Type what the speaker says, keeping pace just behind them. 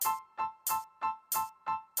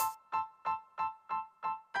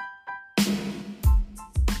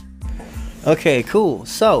Okay, cool.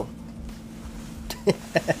 So,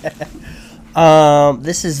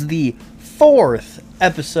 this is the fourth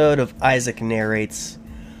episode of Isaac Narrates.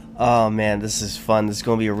 Oh man, this is fun. This is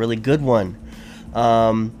going to be a really good one.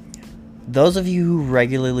 Um, those of you who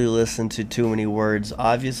regularly listen to Too Many Words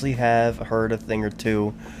obviously have heard a thing or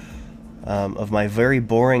two of my very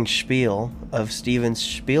boring spiel of Steven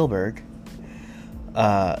Spielberg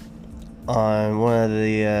on one of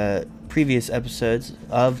the previous episodes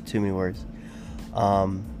of Too Many Words.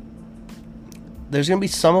 Um, there's going to be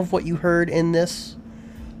some of what you heard in this,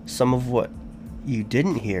 some of what you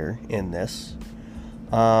didn't hear in this,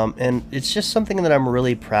 and it's just something that I'm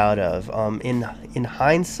really proud of. In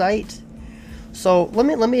hindsight, so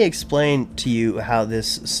let me explain to you how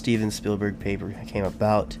this Steven Spielberg paper came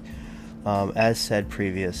about. As said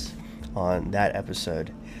previous on that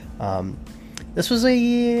episode, this was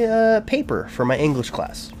a paper for my English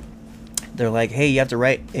class. They're like, hey, you have to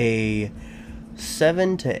write a 6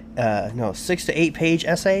 to 8 page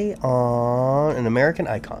essay on an American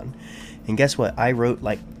icon. And guess what? I wrote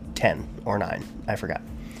like 10 or 9. I forgot.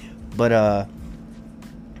 But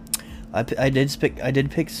I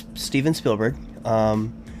did pick Steven Spielberg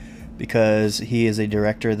because he is a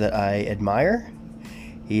director that I admire.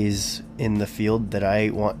 He's in the field that I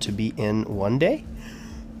want to be in one day.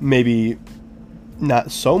 Maybe not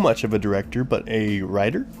so much of a director, but a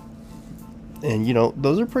writer. And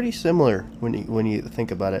those are pretty similar when you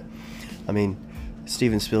think about it. I mean,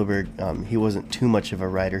 Steven Spielberg, he wasn't too much of a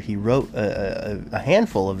writer. He wrote a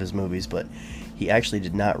handful of his movies, but he actually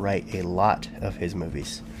did not write a lot of his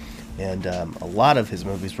movies. And a lot of his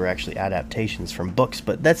movies were actually adaptations from books,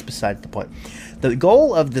 but that's beside the point. The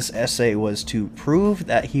goal of this essay was to prove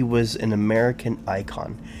that he was an American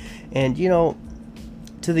icon. And,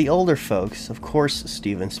 to the older folks, of course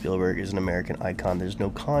Steven Spielberg is an American icon. There's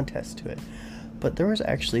no contest to it. But there was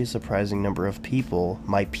actually a surprising number of people,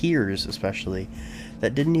 my peers especially,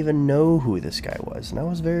 that didn't even know who this guy was. And I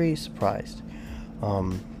was very surprised.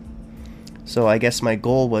 So I guess my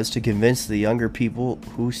goal was to convince the younger people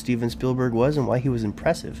who Steven Spielberg was and why he was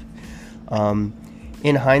impressive.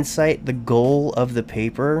 In hindsight, the goal of the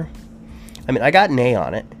paper, I mean, I got an A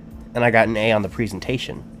on it, and I got an A on the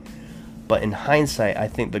presentation. But in hindsight, I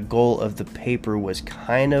think the goal of the paper was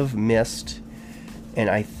kind of missed, and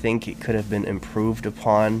I think it could have been improved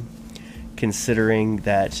upon, considering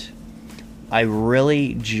that I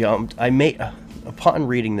really jumped. Upon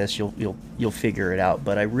reading this, you'll figure it out.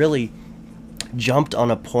 But I really jumped on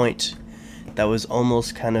a point that was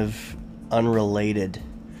almost kind of unrelated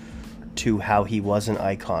to how he was an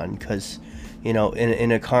icon, because in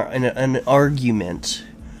an argument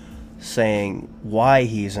saying why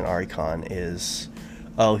he's an icon is,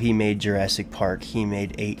 oh, he made Jurassic Park, he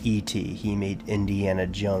made E.T., he made Indiana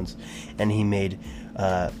Jones, and he made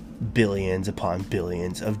billions upon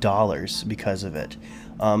billions of dollars because of it.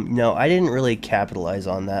 No, I didn't really capitalize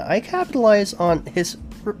on that. I capitalized on his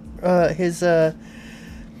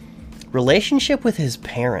relationship with his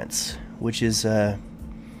parents, which is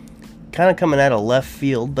kind of coming out of left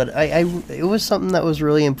field, but it was something that was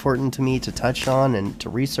really important to me to touch on and to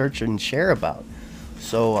research and share about.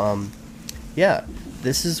 So yeah,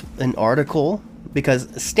 this is an article, because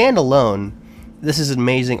standalone, this is an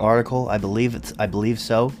amazing article. I believe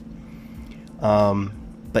so.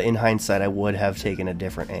 But in hindsight, I would have taken a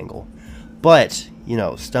different angle. But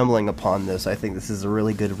stumbling upon this, I think this is a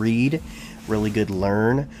really good read, really good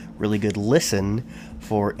learn, really good listen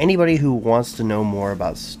for anybody who wants to know more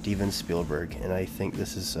about Steven Spielberg. And I think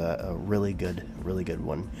this is a really good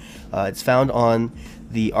one. It's found on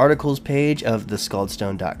the articles page of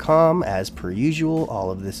thescaldstone.com. As per usual, all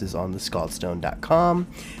of this is on thescaldstone.com.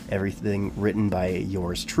 Everything written by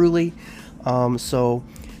yours truly. So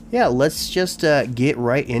yeah, let's just get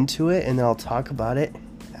right into it, and then I'll talk about it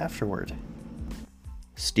afterward.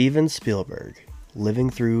 Steven Spielberg, living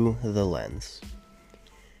through the lens.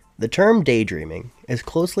 The term daydreaming is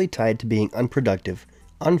closely tied to being unproductive,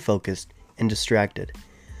 unfocused, and distracted.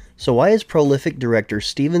 So why is prolific director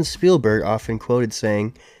Steven Spielberg often quoted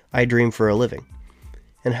saying, "I dream for a living"?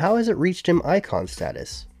 And how has it reached him icon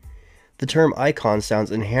status? The term icon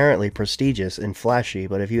sounds inherently prestigious and flashy,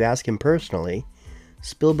 but if you ask him personally,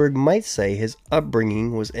 Spielberg might say his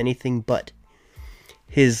upbringing was anything but.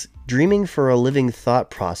 His dreaming for a living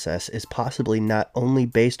thought process is possibly not only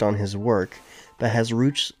based on his work, but has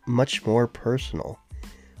roots much more personal.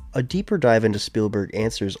 A deeper dive into Spielberg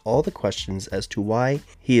answers all the questions as to why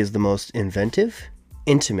he is the most inventive,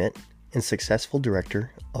 intimate, and successful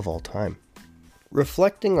director of all time.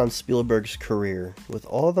 Reflecting on Spielberg's career, with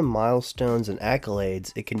all the milestones and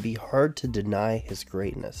accolades, it can be hard to deny his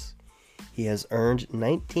greatness. He has earned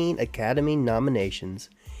 19 Academy nominations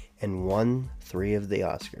and won 3 of the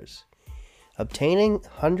Oscars, obtaining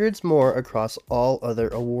hundreds more across all other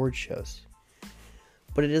award shows.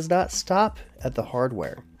 But it does not stop at the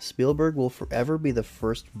hardware. Spielberg will forever be the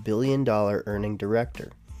first billion-dollar earning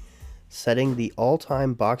director, setting the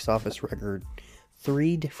all-time box office record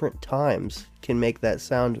 3 different times can make that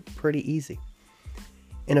sound pretty easy.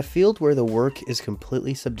 In a field where the work is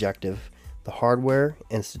completely subjective, the hardware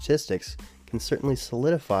and statistics can certainly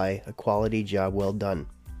solidify a quality job well done.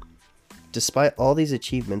 Despite all these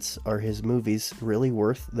achievements, are his movies really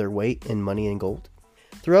worth their weight in money and gold?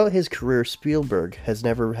 Throughout his career, Spielberg has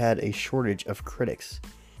never had a shortage of critics.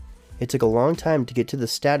 It took a long time to get to the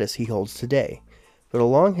status he holds today, but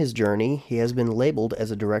along his journey, he has been labeled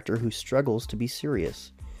as a director who struggles to be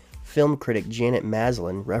serious. Film critic Janet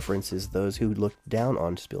Maslin references those who looked down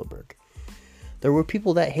on Spielberg. There were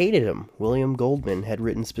people that hated him. William Goldman had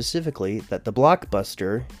written specifically that the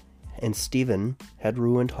blockbuster and Steven had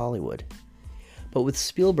ruined Hollywood. But with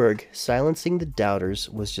Spielberg, silencing the doubters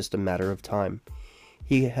was just a matter of time.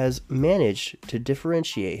 He has managed to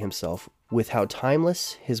differentiate himself with how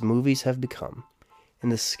timeless his movies have become,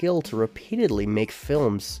 and the skill to repeatedly make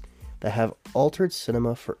films that have altered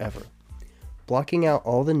cinema forever. Blocking out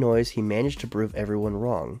all the noise, he managed to prove everyone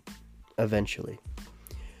wrong, eventually.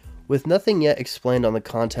 With nothing yet explained on the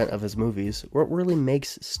content of his movies, what really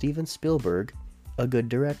makes Steven Spielberg a good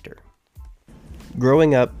director?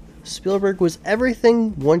 Growing up, Spielberg was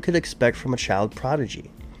everything one could expect from a child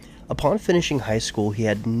prodigy. Upon finishing high school, he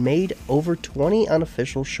had made over 20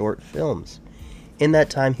 unofficial short films. In that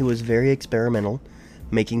time, he was very experimental,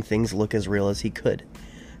 making things look as real as he could.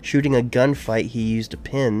 Shooting a gunfight, he used a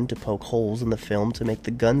pin to poke holes in the film to make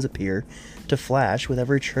the guns appear to flash with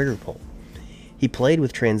every trigger pull. He played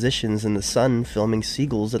with transitions in the sun, filming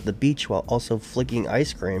seagulls at the beach while also flicking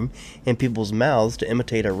ice cream in people's mouths to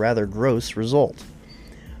imitate a rather gross result.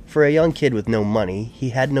 For a young kid with no money, he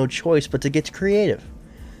had no choice but to get creative,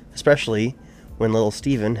 especially when little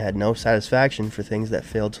Steven had no satisfaction for things that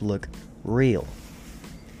failed to look real.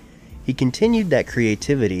 He continued that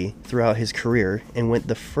creativity throughout his career and went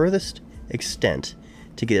the furthest extent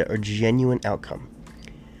to get a genuine outcome.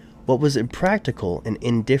 What was impractical and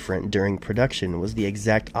indifferent during production was the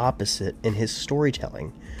exact opposite in his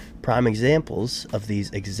storytelling. Prime examples of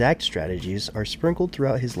these exact strategies are sprinkled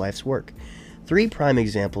throughout his life's work. 3 prime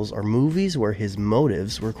examples are movies where his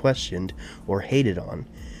motives were questioned or hated on.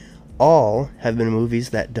 All have been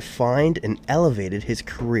movies that defined and elevated his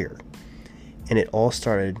career. And it all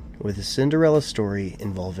started with a Cinderella story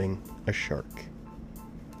involving a shark.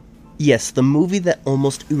 Yes, the movie that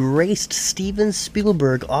almost erased Steven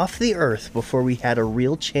Spielberg off the earth before we had a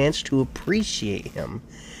real chance to appreciate him.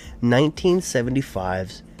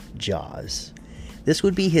 1975's Jaws. This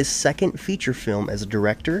would be his second feature film as a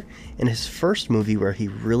director and his first movie where he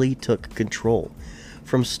really took control.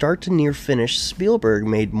 From start to near finish, Spielberg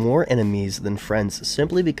made more enemies than friends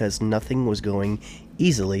simply because nothing was going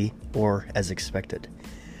easily or as expected.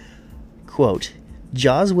 Quote,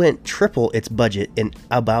 Jaws went triple its budget in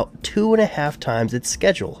about 2.5 times its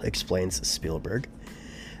schedule, explains Spielberg.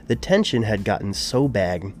 The tension had gotten so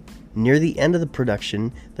bad, near the end of the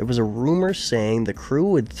production, there was a rumor saying the crew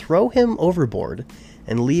would throw him overboard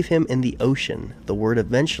and leave him in the ocean. The word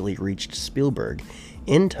eventually reached Spielberg,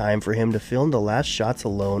 in time for him to film the last shots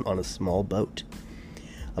alone on a small boat.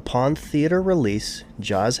 Upon theater release,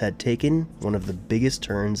 Jaws had taken one of the biggest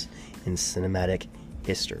turns in cinematic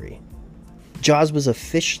history. Jaws was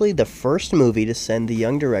officially the first movie to send the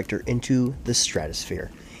young director into the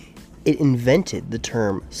stratosphere. It invented the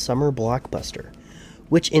term summer blockbuster,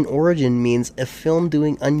 which in origin means a film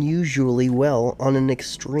doing unusually well on an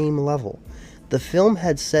extreme level. The film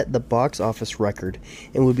had set the box office record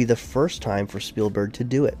and would be the first time for Spielberg to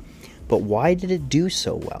do it. But why did it do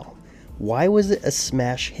so well? Why was it a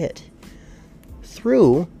smash hit?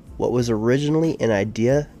 Through what was originally an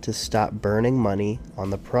idea to stop burning money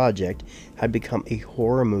on the project had become a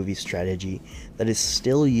horror movie strategy that is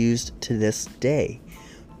still used to this day.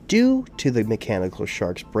 Due to the mechanical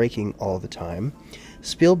sharks breaking all the time,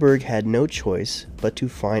 Spielberg had no choice but to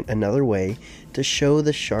find another way to show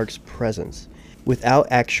the shark's presence without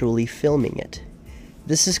actually filming it.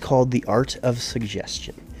 This is called the art of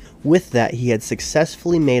suggestion. With that, he had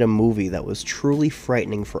successfully made a movie that was truly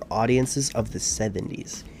frightening for audiences of the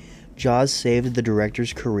 70s. Jaws saved the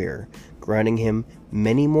director's career, granting him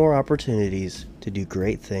many more opportunities to do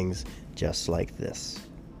great things just like this.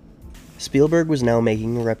 Spielberg was now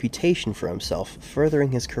making a reputation for himself,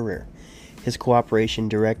 furthering his career. His cooperation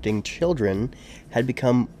directing children had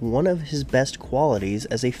become one of his best qualities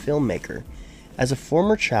as a filmmaker. As a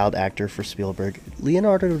former child actor for Spielberg,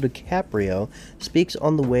 Leonardo DiCaprio speaks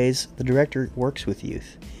on the ways the director works with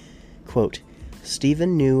youth. Quote,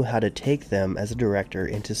 Steven knew how to take them as a director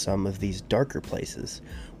into some of these darker places,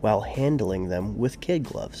 while handling them with kid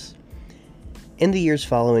gloves. In the years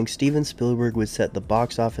following, Steven Spielberg would set the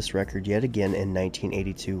box office record yet again in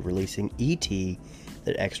 1982, releasing E.T.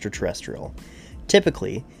 the Extraterrestrial.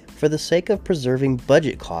 Typically, for the sake of preserving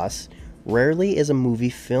budget costs, rarely is a movie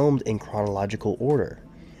filmed in chronological order.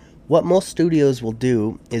 What most studios will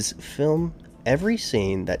do is film every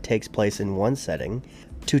scene that takes place in one setting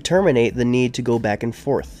to terminate the need to go back and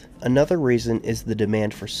forth. Another reason is the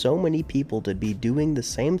demand for so many people to be doing the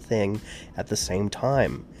same thing at the same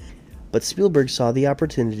time. But Spielberg saw the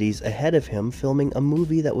opportunities ahead of him filming a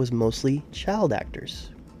movie that was mostly child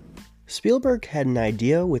actors. Spielberg had an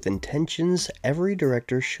idea with intentions every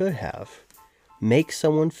director should have. Make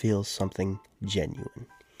someone feel something genuine.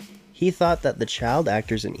 He thought that the child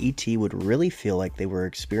actors in E.T. would really feel like they were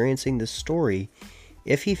experiencing the story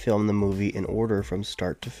if he filmed the movie in order from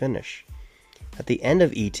start to finish. At the end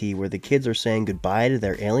of E.T., where the kids are saying goodbye to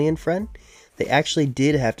their alien friend, they actually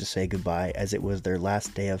did have to say goodbye as it was their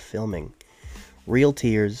last day of filming. Real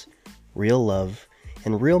tears, real love,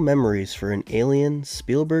 and real memories for an alien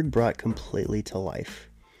Spielberg brought completely to life.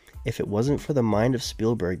 If it wasn't for the mind of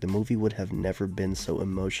Spielberg, the movie would have never been so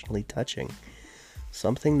emotionally touching.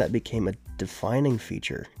 Something that became a defining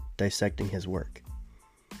feature, dissecting his work.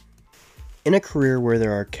 In a career where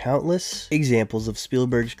there are countless examples of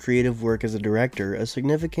Spielberg's creative work as a director, a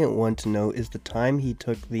significant one to note is the time he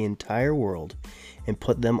took the entire world and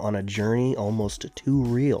put them on a journey almost too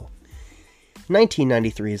real.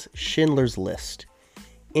 1993's Schindler's List.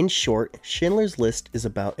 In short, Schindler's List is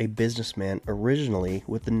about a businessman originally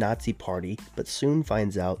with the Nazi Party, but soon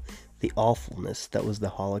finds out the awfulness that was the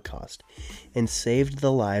Holocaust and saved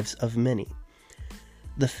the lives of many.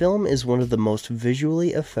 The film is one of the most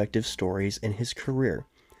visually effective stories in his career.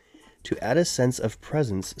 To add a sense of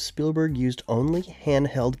presence, Spielberg used only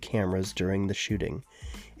handheld cameras during the shooting.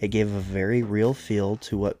 It gave a very real feel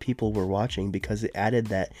to what people were watching because it added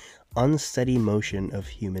that unsteady motion of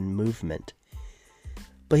human movement.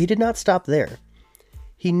 But he did not stop there.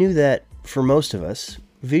 He knew that, for most of us,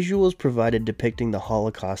 visuals provided depicting the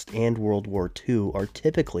Holocaust and World War II are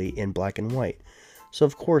typically in black and white, so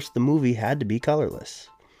of course the movie had to be colorless.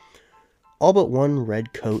 All but one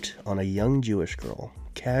red coat on a young Jewish girl,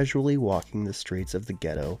 casually walking the streets of the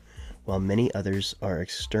ghetto, while many others are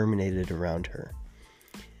exterminated around her.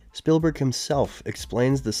 Spielberg himself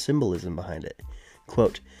explains the symbolism behind it.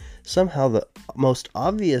 Quote, somehow the most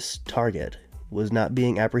obvious target was not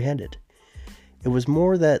being apprehended. It was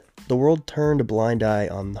more that the world turned a blind eye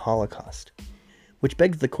on the Holocaust, which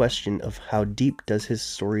begs the question of how deep does his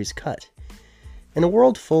stories cut? In a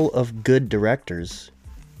world full of good directors,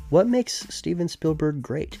 what makes Steven Spielberg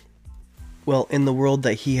great? Well, in the world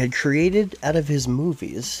that he had created out of his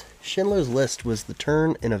movies, Schindler's List was the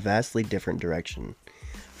turn in a vastly different direction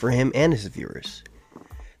for him and his viewers.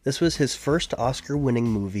 This was his first Oscar-winning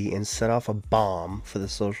movie and set off a bomb for the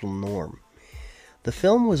social norm. The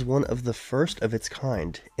film was one of the first of its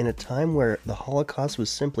kind in a time where the Holocaust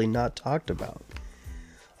was simply not talked about.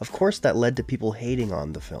 Of course, that led to people hating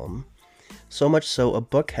on the film. So much so, a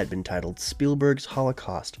book had been titled Spielberg's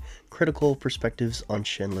Holocaust: Critical Perspectives on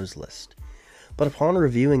Schindler's List. But upon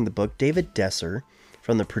reviewing the book, David Desser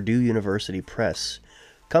from the Purdue University Press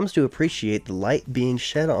comes to appreciate the light being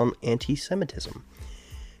shed on anti-Semitism.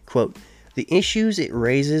 Quote, the issues it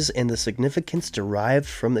raises and the significance derived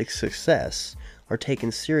from its success are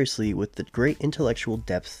taken seriously with the great intellectual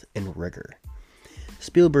depth and rigor.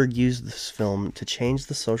 Spielberg used this film to change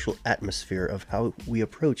the social atmosphere of how we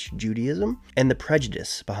approach Judaism and the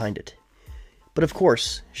prejudice behind it. But of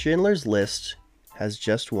course, Schindler's List has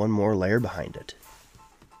just one more layer behind it.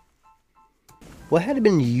 What had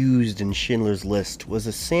been used in Schindler's List was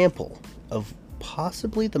a sample of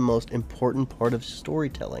possibly the most important part of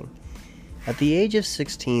storytelling. At the age of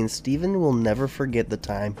 16, Steven will never forget the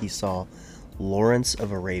time he saw Lawrence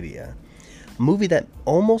of Arabia, a movie that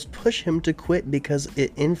almost pushed him to quit because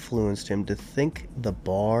it influenced him to think the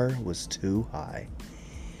bar was too high.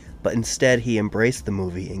 But instead, he embraced the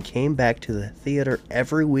movie and came back to the theater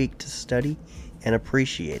every week to study and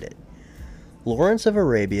appreciate it. Lawrence of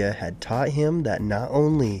Arabia had taught him that not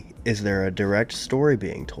only is there a direct story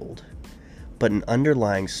being told, but an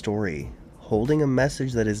underlying story holding a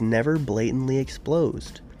message that is never blatantly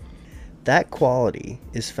exposed. That quality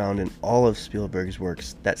is found in all of Spielberg's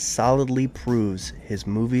works that solidly proves his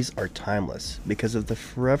movies are timeless because of the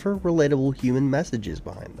forever relatable human messages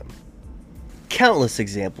behind them. Countless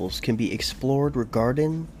examples can be explored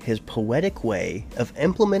regarding his poetic way of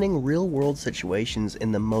implementing real-world situations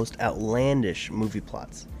in the most outlandish movie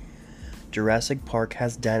plots. Jurassic Park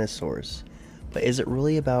has dinosaurs, but is it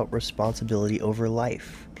really about responsibility over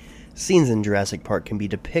life? Scenes in Jurassic Park can be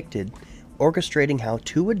depicted orchestrating how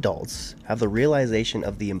two adults have the realization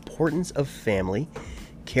of the importance of family,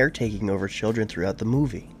 caretaking over children throughout the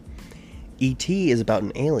movie. E.T. is about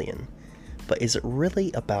an alien, but is it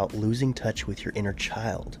really about losing touch with your inner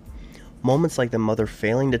child? Moments like the mother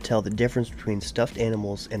failing to tell the difference between stuffed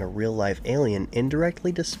animals and a real-life alien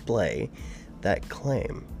indirectly display that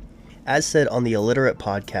claim. As said on the Illiterate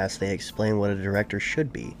podcast, they explain what a director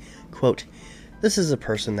should be. Quote, "This is a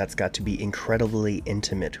person that's got to be incredibly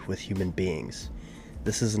intimate with human beings.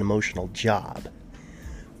 This is an emotional job."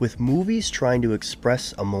 With movies trying to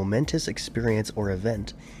express a momentous experience or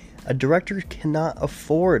event, a director cannot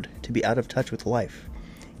afford to be out of touch with life.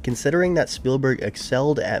 Considering that Spielberg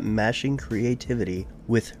excelled at mashing creativity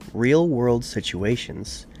with real-world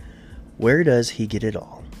situations, where does he get it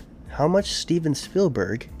all? How much Steven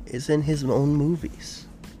Spielberg is in his own movies?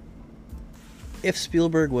 If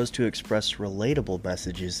Spielberg was to express relatable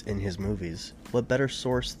messages in his movies, what better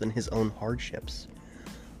source than his own hardships?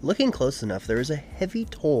 Looking close enough, there is a heavy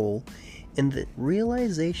toll in the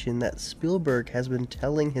realization that Spielberg has been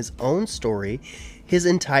telling his own story his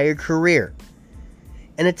entire career.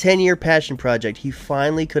 In a 10-year passion project, he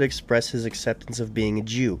finally could express his acceptance of being a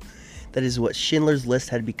Jew. That is what Schindler's List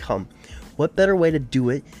had become. What better way to do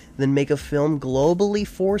it than make a film globally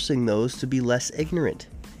forcing those to be less ignorant?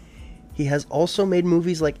 He has also made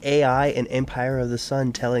movies like AI and Empire of the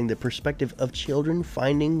Sun telling the perspective of children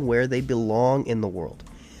finding where they belong in the world.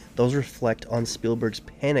 Those reflect on Spielberg's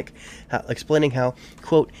panic, explaining how,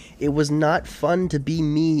 quote, "It was not fun to be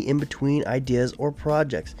me in between ideas or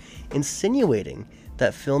projects," insinuating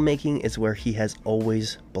that filmmaking is where he has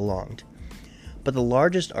always belonged. But the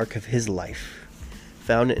largest arc of his life,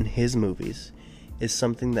 found in his movies, is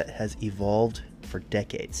something that has evolved for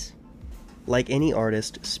decades. Like any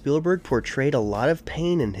artist, Spielberg portrayed a lot of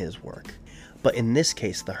pain in his work, but in this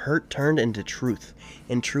case, the hurt turned into truth,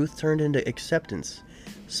 and truth turned into acceptance.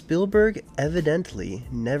 Spielberg evidently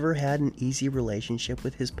never had an easy relationship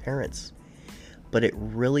with his parents, but it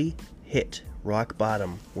really hit rock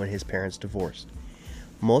bottom when his parents divorced.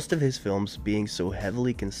 Most of his films being so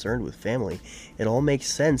heavily concerned with family, it all makes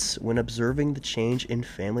sense when observing the change in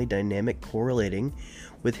family dynamic correlating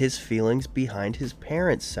with his feelings behind his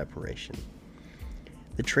parents' separation.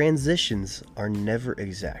 The transitions are never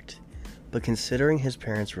exact, but considering his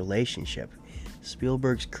parents' relationship,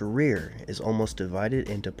 Spielberg's career is almost divided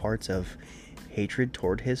into parts of hatred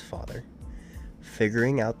toward his father,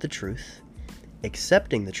 figuring out the truth,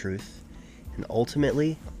 accepting the truth, and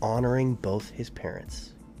ultimately honoring both his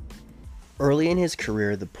parents. Early in his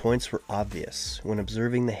career, the points were obvious when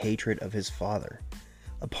observing the hatred of his father.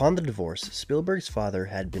 Upon the divorce, Spielberg's father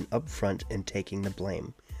had been upfront in taking the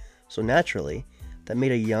blame, so naturally, that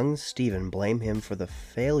made a young Steven blame him for the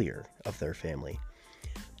failure of their family.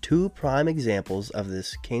 Two prime examples of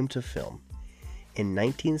this came to film. In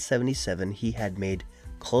 1977, he had made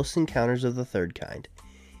Close Encounters of the Third Kind.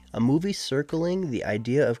 A movie circling the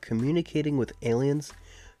idea of communicating with aliens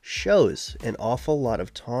shows an awful lot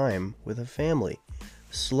of time with a family.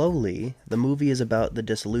 Slowly, the movie is about the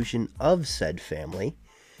dissolution of said family.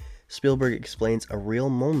 Spielberg explains a real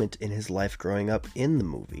moment in his life growing up in the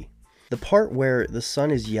movie. The part where the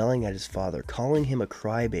son is yelling at his father, calling him a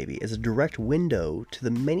crybaby, is a direct window to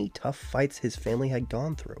the many tough fights his family had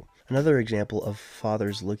gone through. Another example of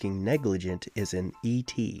fathers looking negligent is in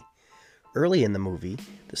E.T. Early in the movie,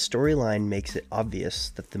 the storyline makes it obvious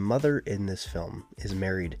that the mother in this film is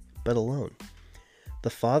married, but alone. The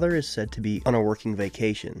father is said to be on a working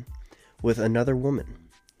vacation with another woman,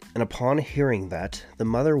 and upon hearing that, the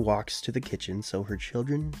mother walks to the kitchen so her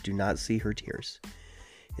children do not see her tears.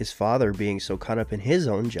 His father being so caught up in his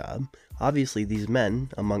own job, obviously these men,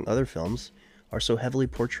 among other films, are so heavily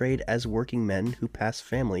portrayed as working men who pass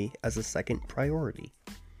family as a second priority.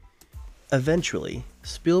 Eventually,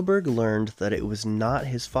 Spielberg learned that it was not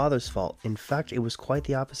his father's fault. In fact, it was quite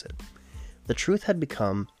the opposite. The truth had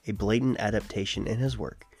become a blatant adaptation in his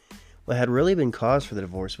work. What had really been cause for the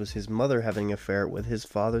divorce was his mother having an affair with his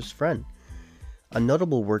father's friend. A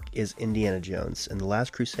notable work is Indiana Jones and the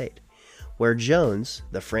Last Crusade, where Jones,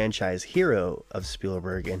 the franchise hero of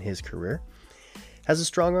Spielberg in his career, has a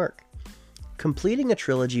strong arc. Completing a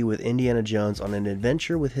trilogy with Indiana Jones on an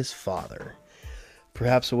adventure with his father,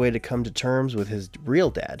 perhaps a way to come to terms with his real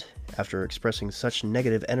dad after expressing such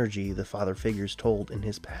negative energy the father figures told in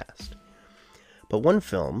his past. But one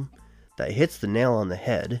film that hits the nail on the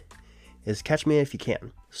head is Catch Me If You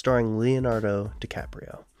Can, starring Leonardo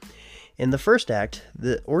DiCaprio. In the first act,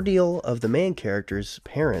 the ordeal of the main character's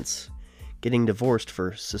parents getting divorced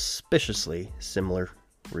for suspiciously similar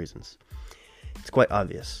reasons. It's quite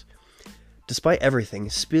obvious. Despite everything,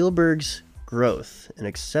 Spielberg's growth in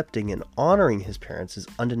accepting and honoring his parents is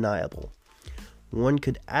undeniable. One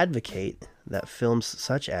could advocate that films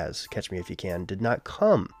such as Catch Me If You Can did not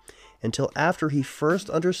come until after he first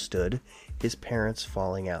understood his parents'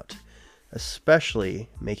 falling out, especially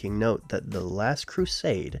making note that The Last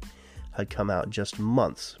Crusade had come out just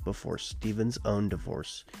months before Steven's own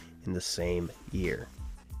divorce in the same year.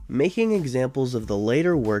 Making examples of the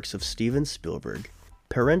later works of Steven Spielberg,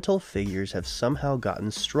 parental figures have somehow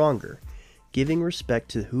gotten stronger, giving respect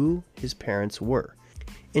to who his parents were.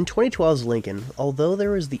 In 2012's Lincoln, although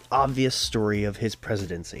there is the obvious story of his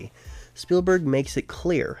presidency, Spielberg makes it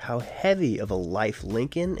clear how heavy of a life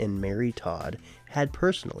Lincoln and Mary Todd had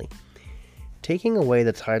personally, taking away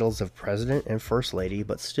the titles of President and First Lady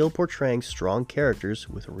but still portraying strong characters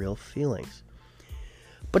with real feelings.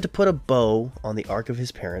 But to put a bow on the arc of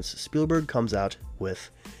his parents, Spielberg comes out with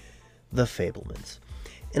The Fabelmans.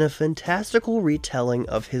 In a fantastical retelling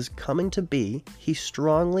of his coming to be, he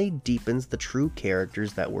strongly deepens the true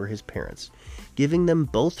characters that were his parents, giving them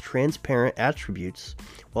both transparent attributes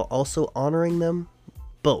while also honoring them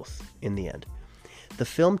both in the end. The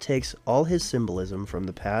film takes all his symbolism from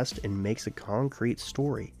the past and makes a concrete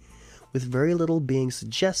story. With very little being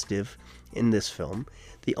suggestive in this film,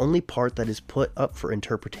 the only part that is put up for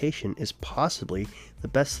interpretation is possibly the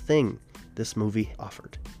best thing this movie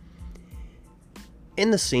offered.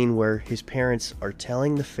 In the scene where his parents are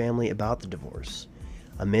telling the family about the divorce,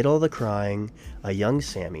 amid all the crying, a young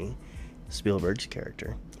Sammy, Spielberg's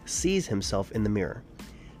character, sees himself in the mirror,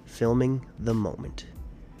 filming the moment.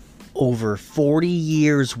 Over 40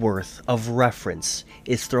 years worth of reference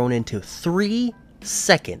is thrown into 3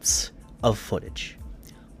 seconds of footage.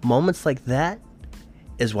 Moments like that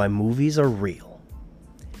is why movies are real.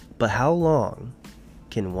 But how long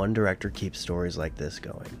can one director keep stories like this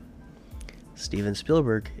going? Steven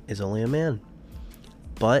Spielberg is only a man.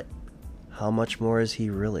 But how much more is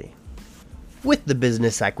he really? With the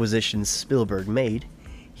business acquisitions Spielberg made,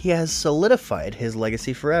 he has solidified his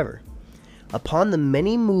legacy forever. Upon the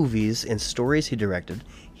many movies and stories he directed,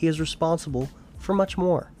 he is responsible for much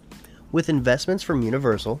more. With investments from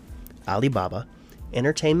Universal, Alibaba,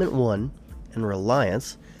 Entertainment One, and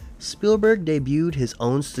Reliance, Spielberg debuted his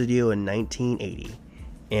own studio in 1980,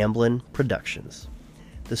 Amblin Productions.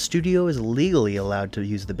 The studio is legally allowed to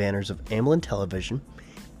use the banners of Amblin Television,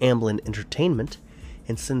 Amblin Entertainment,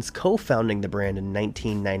 and since co-founding the brand in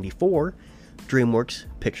 1994, DreamWorks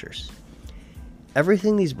Pictures.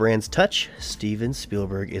 Everything these brands touch, Steven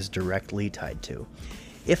Spielberg is directly tied to.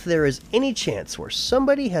 If there is any chance where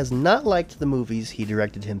somebody has not liked the movies he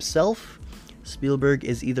directed himself, Spielberg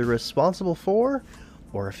is either responsible for,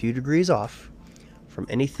 or a few degrees off, from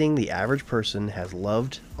anything the average person has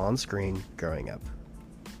loved on screen growing up.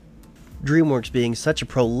 DreamWorks being such a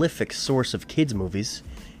prolific source of kids' movies,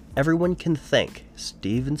 everyone can thank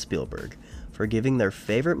Steven Spielberg for giving their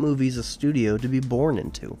favorite movies a studio to be born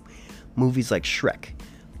into. Movies like Shrek,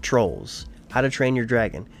 Trolls, How to Train Your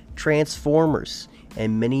Dragon, Transformers,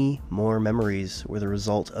 and many more memories were the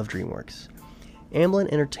result of DreamWorks.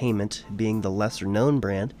 Amblin Entertainment, being the lesser-known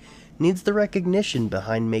brand, needs the recognition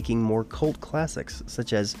behind making more cult classics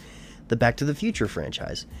such as the Back to the Future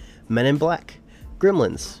franchise, Men in Black,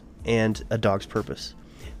 Gremlins, and A Dog's Purpose.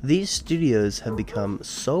 These studios have become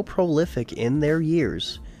so prolific in their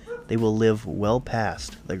years, they will live well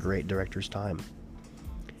past the great director's time.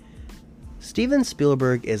 Steven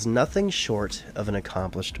Spielberg is nothing short of an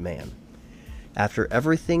accomplished man. After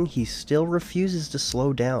everything, he still refuses to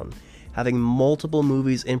slow down, having multiple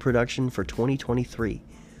movies in production for 2023.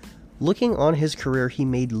 Looking on his career, he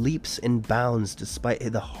made leaps and bounds despite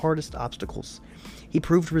the hardest obstacles. He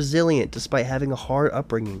proved resilient despite having a hard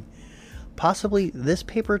upbringing. Possibly, this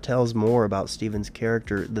paper tells more about Steven's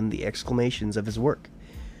character than the exclamations of his work.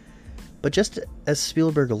 But just as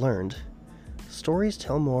Spielberg learned, stories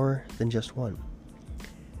tell more than just one.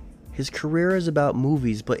 His career is about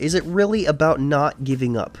movies, but is it really about not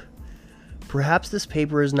giving up? Perhaps this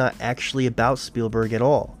paper is not actually about Spielberg at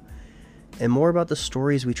all, and more about the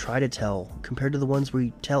stories we try to tell compared to the ones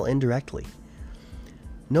we tell indirectly.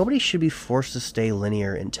 Nobody should be forced to stay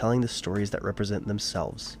linear in telling the stories that represent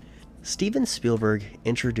themselves. Steven Spielberg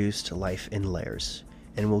introduced life in layers,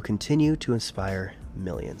 and will continue to inspire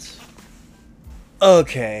millions.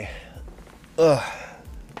 Okay.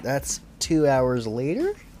 That's 2 hours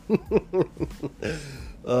later?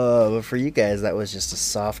 But for you guys, that was just a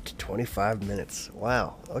soft 25 minutes.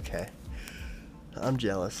 Wow, okay. I'm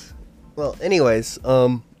jealous. Well, anyways,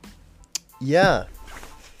 yeah.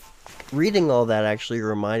 Reading all that actually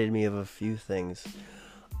reminded me of a few things.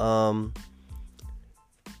 I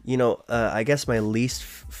guess my least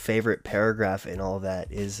favorite paragraph in all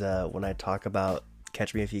that is when I talk about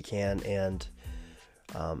Catch Me If You Can and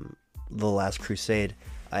The Last Crusade.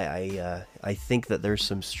 I think that there's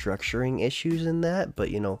some structuring issues in that, but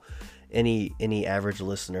any average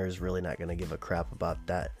listener is really not going to give a crap about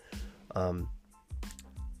that.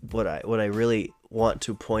 What I really want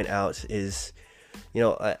to point out is,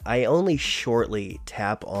 I only shortly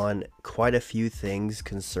tap on quite a few things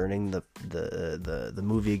concerning the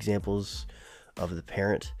movie examples of The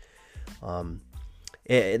Parent.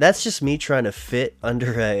 That's just me trying to fit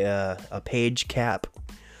under a page cap,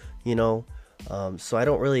 so I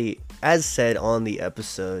don't really, as said on the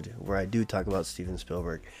episode where I do talk about Steven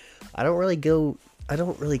Spielberg, I don't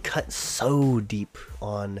really cut so deep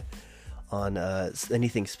on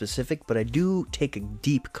anything specific, but I do take a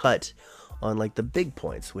deep cut on like the big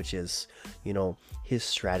points, which is, his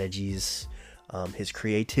strategies, his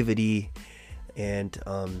creativity, and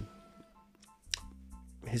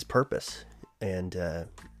his purpose, and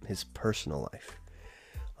his personal life.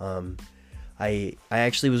 I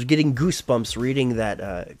actually was getting goosebumps reading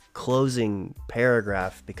that closing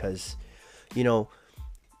paragraph because,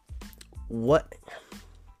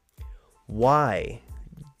 why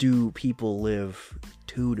do people live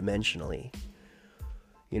two-dimensionally?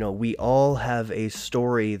 We all have a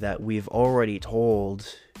story that we've already told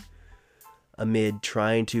amid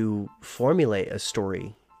trying to formulate a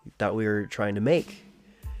story that we're trying to make.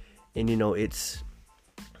 And, it's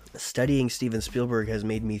studying Steven Spielberg has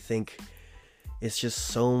made me think it's just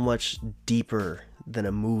so much deeper than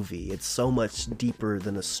a movie. It's so much deeper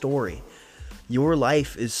than a story. Your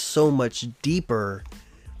life is so much deeper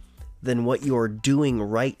than what you're doing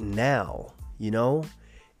right now, and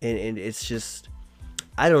it's just,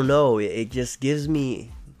 I don't know, it just gives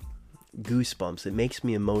me goosebumps. It makes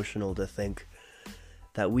me emotional to think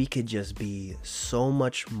that we could just be so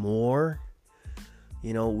much more.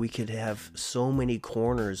 We could have so many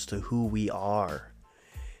corners to who we are.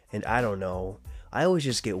 And I don't know, I always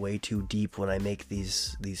just get way too deep when I make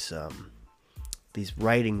these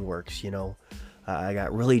writing works, I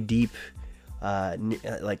got really deep.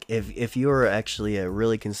 Like if you're actually a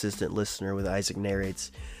really consistent listener with Isaac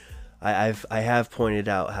Narrates, I have pointed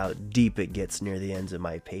out how deep it gets near the ends of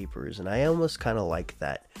my papers, and I almost kind of like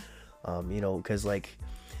that, because like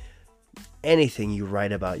anything you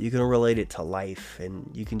write about, you can relate it to life, and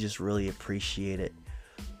you can just really appreciate it.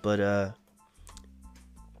 But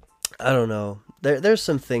I don't know. There's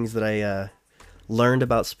some things that I learned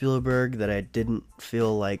about Spielberg that I didn't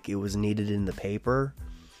feel like it was needed in the paper.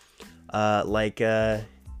 For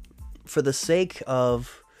the sake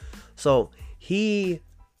of, so he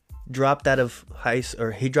dropped out of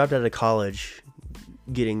college,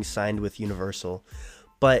 getting signed with Universal,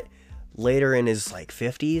 but later in his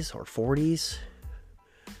 50s or 40s,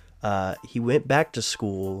 he went back to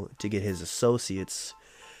school to get his associates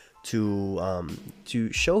to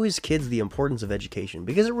show his kids the importance of education,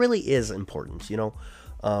 because it really is important.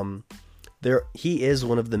 He is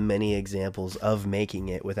one of the many examples of making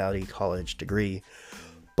it without a college degree.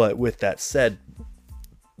 But with that said,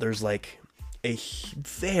 there's a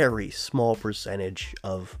very small percentage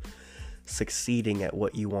of succeeding at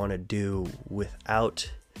what you want to do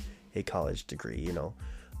without a college degree.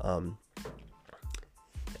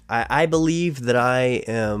 I believe that I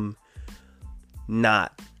am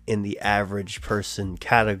not in the average person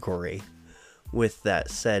category. With that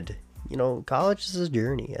said, college is a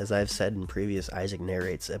journey, as I've said in previous Isaac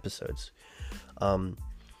Narrates episodes.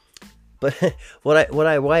 But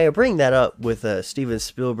why I bring that up with Steven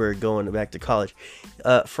Spielberg going back to college,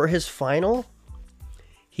 for his final,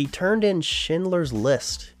 he turned in Schindler's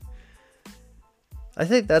List. I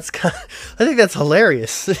think that's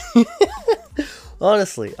hilarious.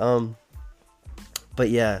 Honestly. But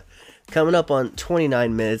yeah, coming up on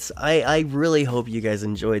 29 minutes. I really hope you guys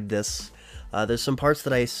enjoyed this. There's some parts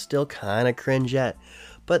that I still kind of cringe at,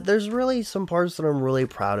 but there's really some parts that I'm really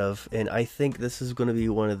proud of, and I think this is going to be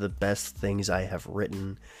one of the best things I have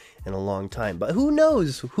written in a long time. But who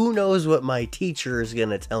knows? Who knows what my teacher is going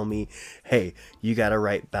to tell me, hey, you got to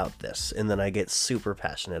write about this, and then I get super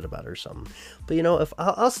passionate about it or something. But if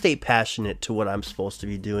I'll stay passionate to what I'm supposed to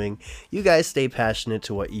be doing, you guys stay passionate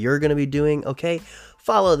to what you're going to be doing, okay?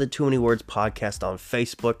 Follow the Too Many Words podcast on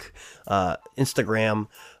Facebook, Instagram,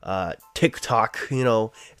 TikTok.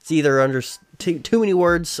 It's either under Too Many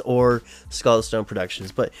Words or Scarlet Stone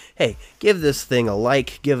Productions. But hey, give this thing a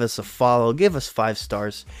like, give us a follow, give us 5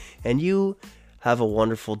 stars, and you have a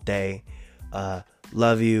wonderful day.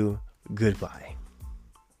 Love you. Goodbye.